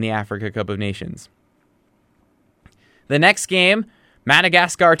in the Africa Cup of Nations. The next game,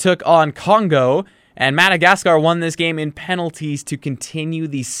 Madagascar took on Congo, and Madagascar won this game in penalties to continue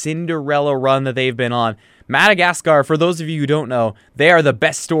the Cinderella run that they've been on. Madagascar, for those of you who don't know, they are the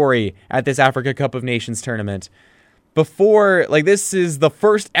best story at this Africa Cup of Nations tournament. before, like, this is the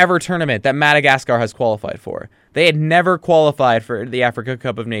first ever tournament that Madagascar has qualified for. They had never qualified for the Africa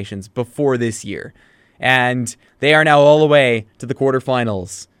Cup of Nations before this year. And they are now all the way to the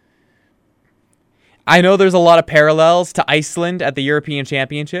quarterfinals. I know there's a lot of parallels to Iceland at the European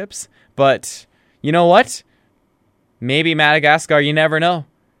Championships, but you know what? Maybe Madagascar, you never know.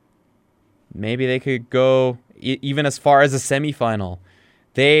 Maybe they could go even as far as a semifinal.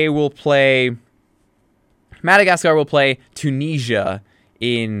 Madagascar will play Tunisia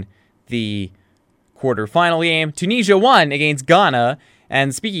in the quarterfinal game. Tunisia won against Ghana,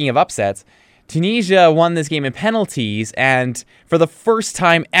 and speaking of upsets, Tunisia won this game in penalties, and for the first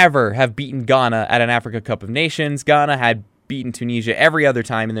time ever have beaten Ghana at an Africa Cup of Nations. Ghana had beaten Tunisia every other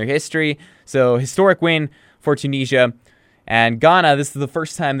time in their history, so historic win for Tunisia. And Ghana, this is the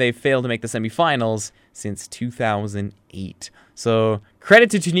first time they've failed to make the semifinals since 2008. So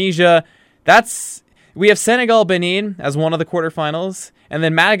credit to Tunisia. We have Senegal, Benin as one of the quarterfinals, and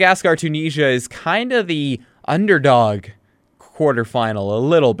then Madagascar, Tunisia is kind of the underdog quarterfinal a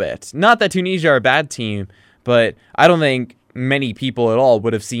little bit. Not that Tunisia are a bad team, but I don't think many people at all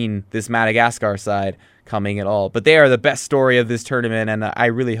would have seen this Madagascar side coming at all. But they are the best story of this tournament, and I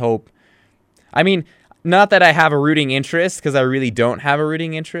really hope... I mean, not that I have a rooting interest, because I really don't have a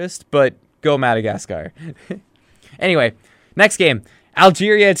rooting interest, but go Madagascar. Anyway, next game.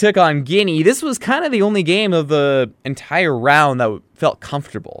 Algeria took on Guinea. This was kind of the only game of the entire round that felt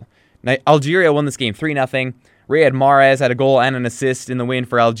comfortable. Now, Algeria won this game 3-0. Riyad Mahrez had a goal and an assist in the win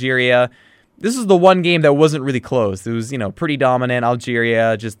for Algeria. This was the one game that wasn't really close. It was, pretty dominant.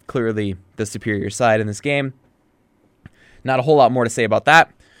 Algeria just clearly the superior side in this game. Not a whole lot more to say about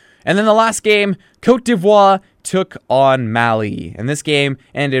that. And then the last game, Cote d'Ivoire took on Mali. And this game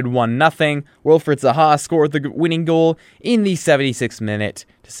ended 1-0. Wilfried Zaha scored the winning goal in the 76th minute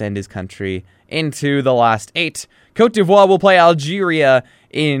to send his country into the last 8. Cote d'Ivoire will play Algeria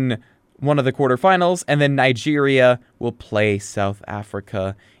in one of the quarterfinals, and then Nigeria will play South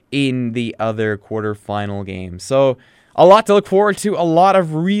Africa in the other quarterfinal game. So a lot to look forward to, a lot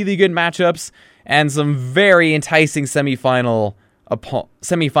of really good matchups, and some very enticing semifinal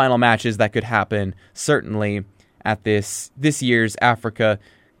matches that could happen, certainly at this year's Africa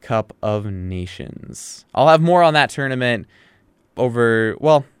Cup of Nations. I'll have more on that tournament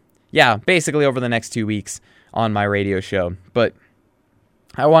basically over the next 2 weeks on my radio show. But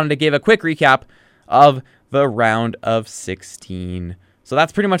I wanted to give a quick recap of the round of 16. So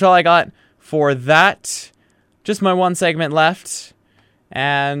that's pretty much all I got for that. Just my one segment left.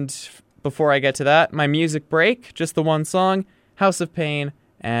 And before I get to that, my music break, just the one song, House of Pain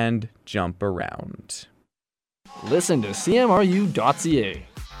and Jump Around. Listen to CMRU.ca.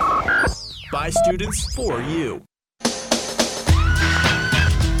 By students for you.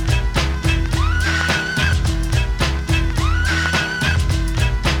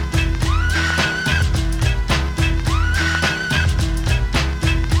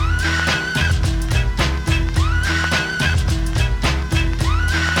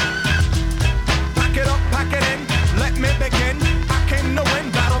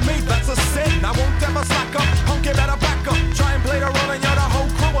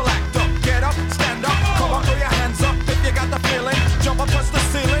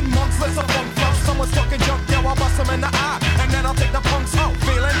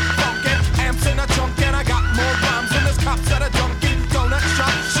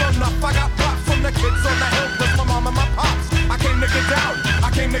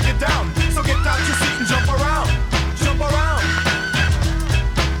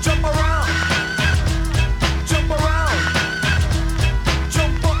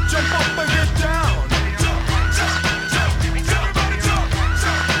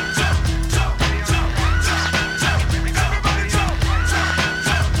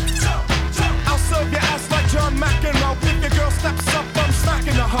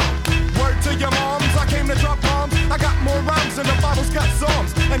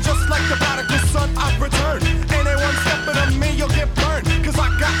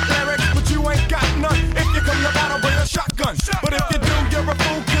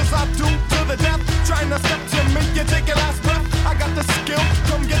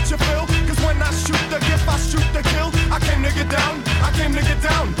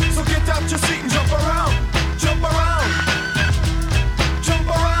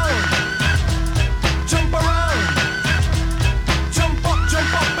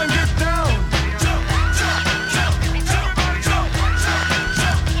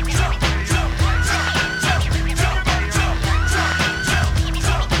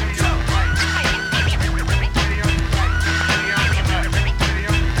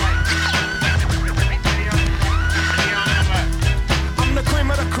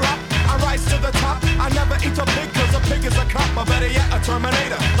 eat a pig cause a pig is a cop, or better yet a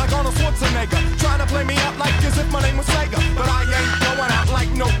Terminator, like Arnold Schwarzenegger, trying to play me out like as if my name was Sega, but I ain't going out like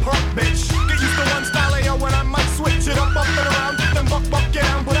no punk bitch. Get used to one style when I might switch it up and around, then buck get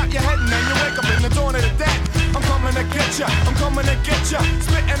down, put out your head and then you wake up in the dawn of the dead. I'm coming to get ya, I'm coming to get ya,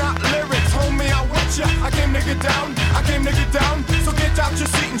 spitting out lyrics, homie, I want ya. I came to get down, I came to get down, so get out your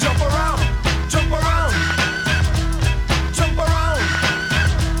seat and jump around, jump around, jump around,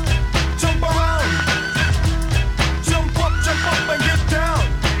 jump around, jump up and get down.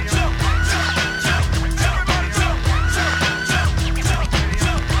 Jump, jump, jump, everybody jump, jump, jump, jump,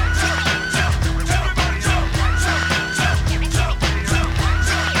 jump, jump, everybody jump, jump, jump, jump, jump, jump,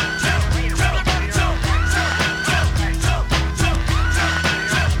 everybody jump,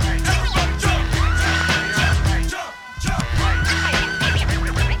 jump, jump, jump, everybody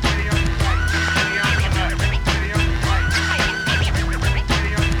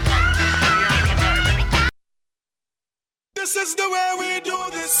This is the way we do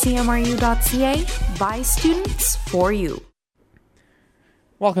this. CMRU.ca, by students, for you.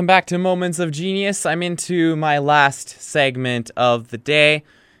 Welcome back to Moments of Genius. I'm into my last segment of the day,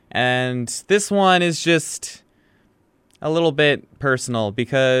 and this one is just a little bit personal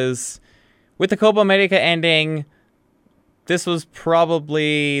because with the Copa America ending, this was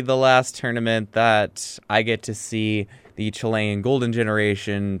probably the last tournament that I get to see the Chilean Golden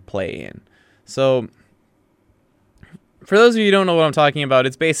Generation play in. So, for those of you who don't know what I'm talking about,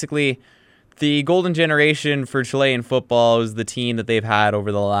 it's basically the Golden Generation for Chilean football is the team that they've had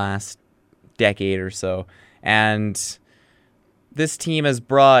over the last decade or so. And this team has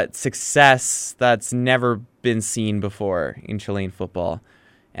brought success that's never been seen before in Chilean football.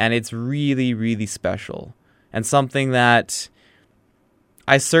 And it's really, really special. And something that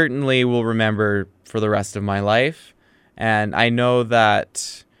I certainly will remember for the rest of my life. And I know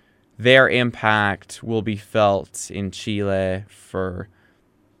that their impact will be felt in Chile for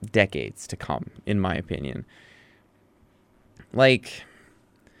decades to come, in my opinion. Like,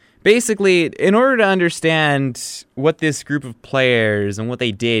 basically, in order to understand what this group of players and what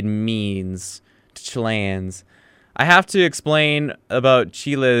they did means to Chileans, I have to explain about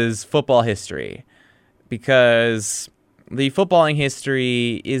Chile's football history, because the footballing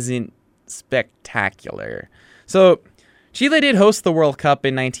history isn't spectacular. So, Chile did host the World Cup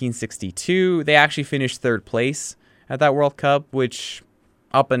in 1962. They actually finished third place at that World Cup, which,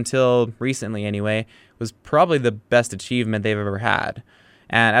 up until recently anyway, was probably the best achievement they've ever had.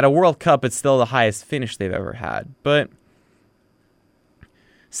 And at a World Cup, it's still the highest finish they've ever had. But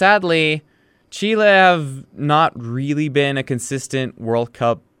sadly, Chile have not really been a consistent World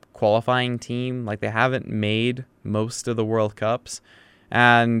Cup qualifying team. Like, they haven't made most of the World Cups.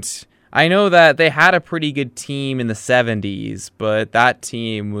 And I know that they had a pretty good team in the 70s, but that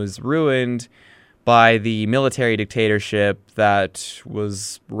team was ruined by the military dictatorship that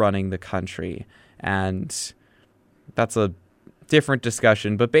was running the country. And that's a different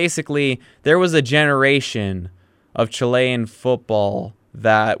discussion. But basically, there was a generation of Chilean football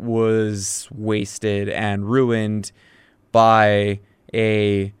that was wasted and ruined by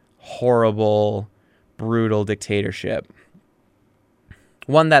a horrible, brutal dictatorship.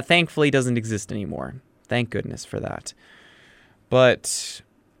 One that thankfully doesn't exist anymore. Thank goodness for that. But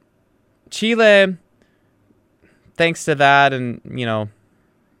Chile, thanks to that and,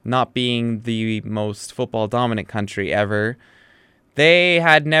 not being the most football dominant country ever, they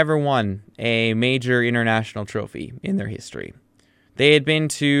had never won a major international trophy in their history. They had been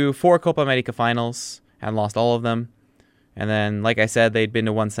to 4 Copa America finals and lost all of them. And then, like I said, they'd been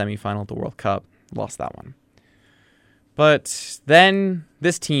to 1 semifinal at the World Cup, lost that one. But then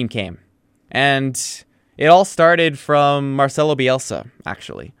this team came, and it all started from Marcelo Bielsa,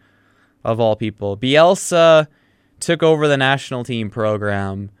 actually, of all people. Bielsa took over the national team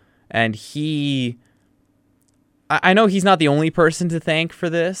program, and I know he's not the only person to thank for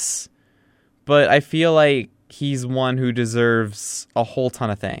this, but I feel like he's one who deserves a whole ton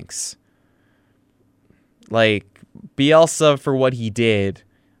of thanks. Like, Bielsa, for what he did,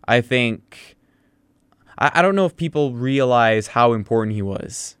 I think, I don't know if people realize how important he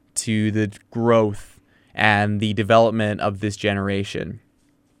was to the growth and the development of this generation.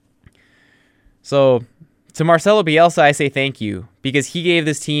 So, to Marcelo Bielsa, I say thank you, because he gave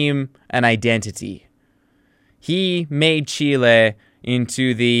this team an identity. He made Chile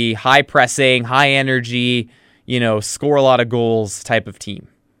into the high-pressing, high-energy, score a lot of goals type of team.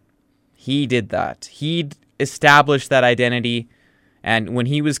 He did that. He established that identity. And when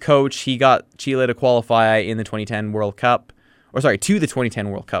he was coach, he got Chile to qualify in the 2010 World Cup. To the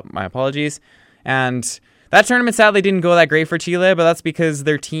 2010 World Cup, my apologies. And that tournament sadly didn't go that great for Chile, but that's because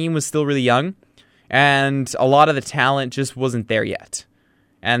their team was still really young. and a lot of the talent just wasn't there yet.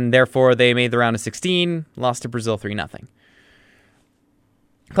 And therefore, they made the round of 16, lost to Brazil 3-0.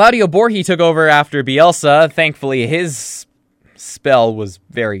 Claudio Borghi took over after Bielsa. Thankfully, his spell was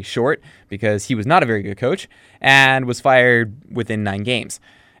very short because he was not a very good coach and was fired within 9 games.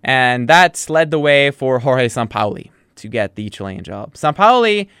 And that led the way for Jorge Sampaoli to get the Chilean job.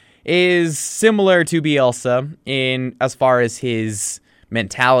 Sampaoli is similar to Bielsa in as far as his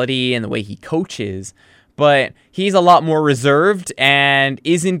mentality and the way he coaches, but he's a lot more reserved and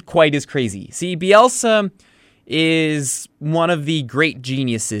isn't quite as crazy. See, Bielsa is one of the great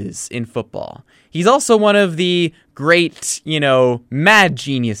geniuses in football. He's also one of the great, mad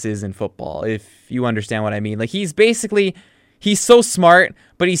geniuses in football, if you understand what I mean. Like, he's so smart,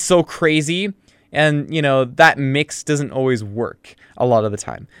 but he's so crazy, and, that mix doesn't always work a lot of the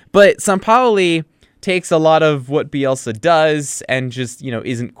time. But Sampaoli takes a lot of what Bielsa does and just,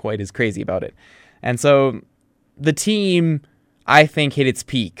 isn't quite as crazy about it. And so the team, I think, hit its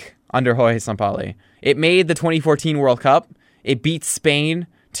peak under Jorge Sampaoli. It made the 2014 World Cup. It beat Spain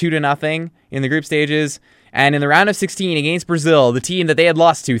 2-0 in the group stages. And in the round of 16 against Brazil, the team that they had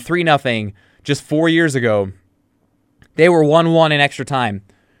lost to 3-0 just 4 years ago, they were 1-1 in extra time.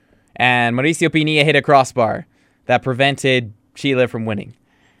 And Mauricio Pinilla hit a crossbar that prevented Chile from winning.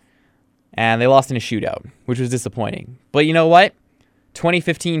 And they lost in a shootout, which was disappointing. But you know what?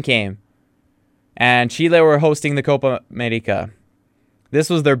 2015 came, and Chile were hosting the Copa America. This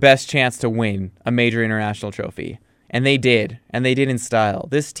was their best chance to win a major international trophy. And they did in style.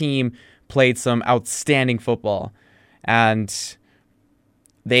 This team played some outstanding football, and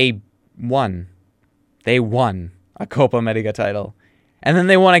they won. They won a Copa America title. And then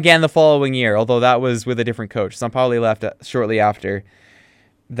they won again the following year, although that was with a different coach. Sampaoli left shortly after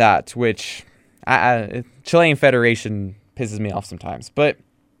that, which Chilean Federation pisses me off sometimes. But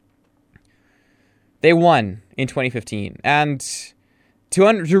they won in 2015. And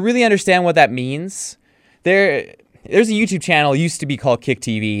to really understand what that means, there's a YouTube channel, used to be called Kick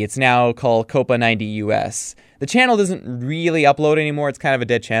TV. It's now called Copa 90 US. The channel doesn't really upload anymore. It's kind of a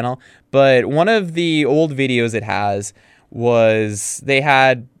dead channel. But one of the old videos it has was they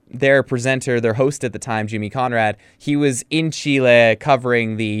had their presenter, their host at the time, Jimmy Conrad. He was in Chile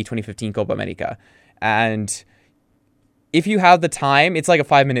covering the 2015 Copa America. And if you have the time, it's like a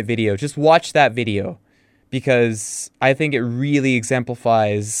 5-minute video. Just watch that video, because I think it really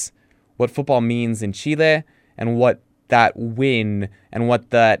exemplifies what football means in Chile and what that win and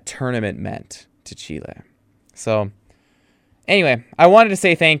what that tournament meant to Chile. So, anyway, I wanted to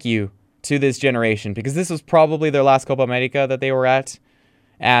say thank you to this generation, because this was probably their last Copa America that they were at,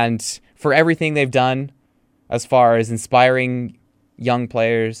 and for everything they've done as far as inspiring young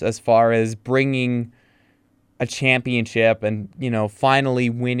players, as far as bringing a championship and, finally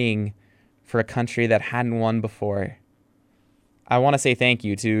winning for a country that hadn't won before. I want to say thank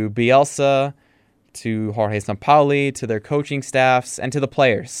you to Bielsa, to Jorge Sampaoli, to their coaching staffs, and to the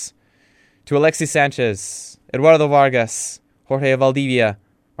players. To Alexis Sanchez, Eduardo Vargas, Jorge Valdivia,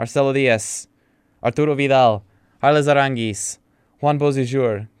 Marcelo Diaz, Arturo Vidal, Harles Aranguis, Juan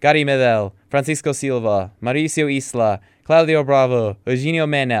Bozijur, Gary Medel, Francisco Silva, Mauricio Isla, Claudio Bravo, Eugenio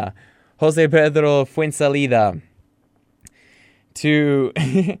Mena, Jose Pedro Fuensalida. To,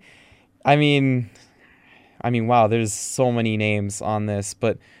 I mean, wow, there's so many names on this,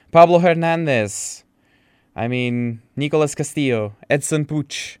 but Pablo Hernandez, Nicolas Castillo, Edson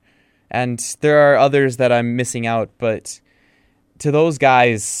Puch, and there are others that I'm missing out, but to those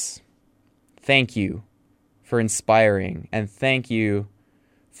guys, thank you for inspiring, and thank you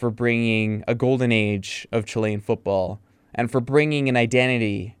for bringing a golden age of Chilean football, and for bringing an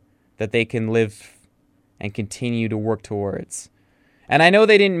identity that they can live and continue to work towards. And I know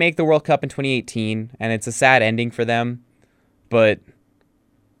they didn't make the World Cup in 2018, and it's a sad ending for them, but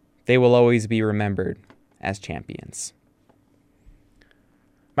they will always be remembered as champions.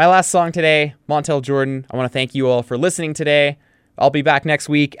 My last song today, Montel Jordan. I want to thank you all for listening today. I'll be back next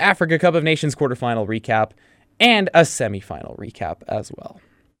week, Africa Cup of Nations quarterfinal recap, and a semifinal recap as well.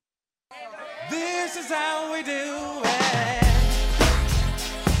 This is how we do it.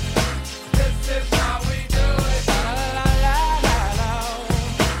 This is how we do it. La la la la la.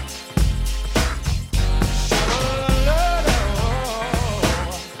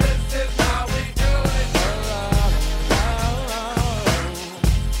 This is how we do it.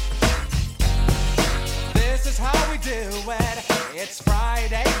 This is how we do it. It's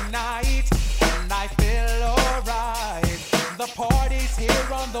Friday night and I feel alright. The party's here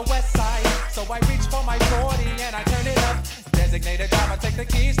on the west side, so I reach for my 40 and I turn it up. Designated driver, take the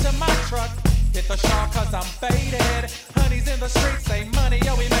keys to my truck. Hit the shop cause I'm faded. Honey's in the streets, say money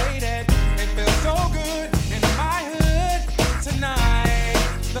always